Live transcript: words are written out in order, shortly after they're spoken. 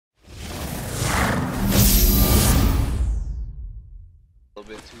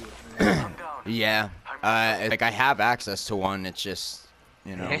Yeah. Like I have access to one. It's just,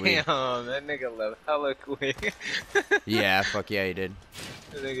 you know. Damn, that nigga left hella quick. Yeah, fuck yeah, he did.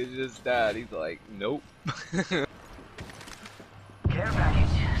 That nigga just died. He's like, nope. Care package,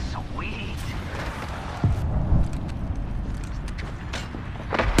 sweet.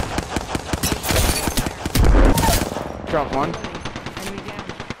 Drop one. Enemy down.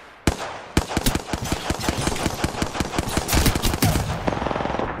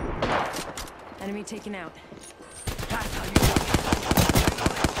 Enemy taken out. That's how you do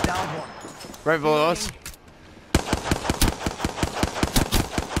it. Down one. Right below us.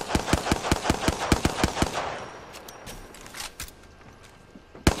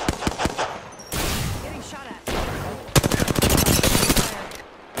 Getting shot at.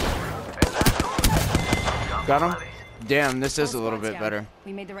 Got him? Damn, this is a All little squads bit down. better.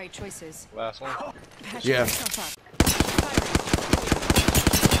 We made the right choices. Last one. Patch Yeah. yourself up.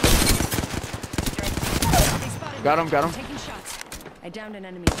 They spotted Got me. him, got him. I'm taking shots. I downed an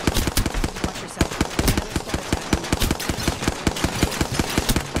enemy. Watch yourself. There's another squad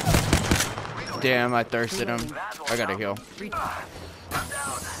attacking. Damn, I thirsted him. I gotta heal.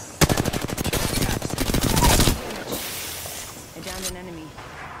 I downed an enemy.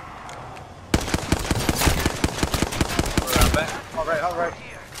 Around back. Alright.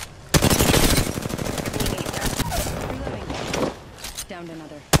 Reloading. Downed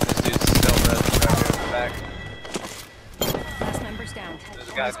another. This dude's still red right here in the back. Last member's down. There's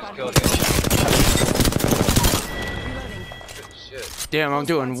a guy just Squad killed hit. him. Reloading. Good shit. Damn, I'm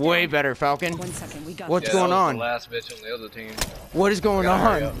doing way better, Falcon. 1 second. We got What's this. Yeah, going that was on? the last bitch on the other team. What is going Gotta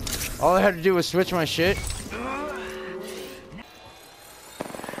hurry on? up. All I had to do was switch my shit.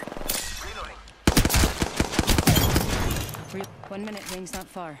 Re 1 minute. Ring's not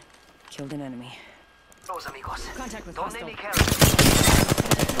far. Killed an enemy. Los amigos. Contact with Don't hostile. need me carry.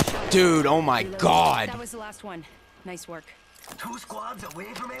 Dude, oh my Reloading. god. That was the last one. Nice work. 2 squads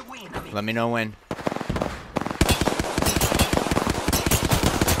away from a win. Amigo. Let me know when.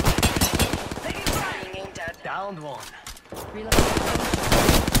 Taking fire. Being aimed at. Downed one. Reloading.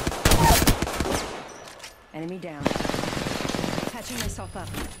 Enemy down. Patching myself up.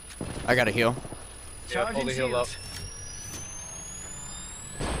 I gotta heal. Yeah, fully healed up.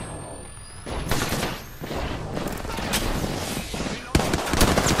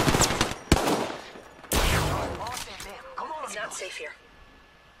 It's not safe here.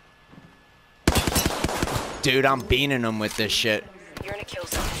 Dude, I'm beaning him with this shit. You're in a kill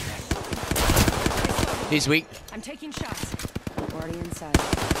zone. He's weak. I'm taking shots. Already inside.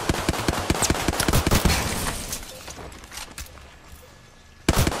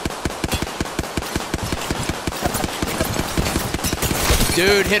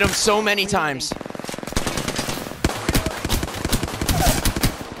 Dude, hit him so many times.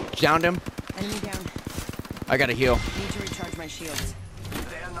 Downed him. Enemy down. I gotta heal. Need to recharge my shields.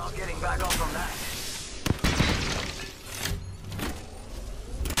 They're not getting back up from that.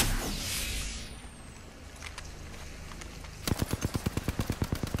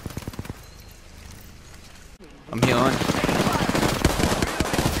 I'm healing.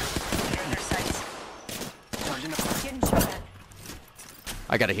 They're in their sights. Charging up. Getting shot at.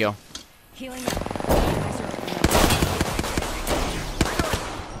 I gotta heal. Healing up. Eyes are open now.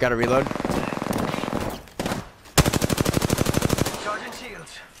 Gotta reload. Charging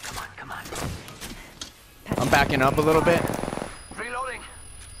shields. Come on. I'm backing up a little bit. Reloading.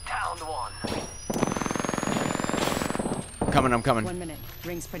 Downed one. I'm coming. 1 minute.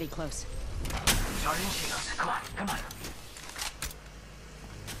 Ring's pretty close. Charging shields. Come on.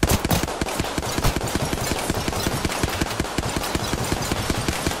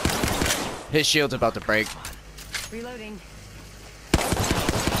 His shield's about to break. Reloading.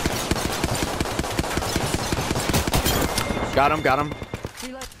 Got him.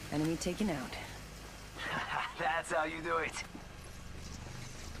 Reload. Enemy taken out. That's how you do it.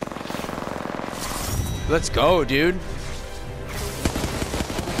 Let's go, dude.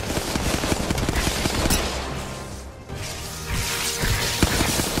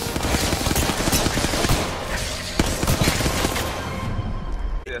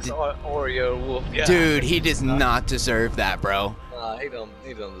 This Oreo wolf guy. Dude, he does not deserve that, bro. Nah, he don't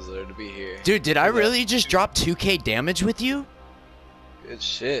deserve to be here. Dude, did I really just drop 2k damage with you? Good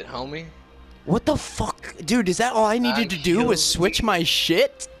shit, homie. What the fuck? Dude, is that all I needed to do was switch my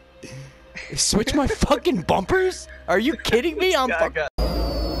shit? Switch my fucking bumpers? Are you kidding me? I'm fucking...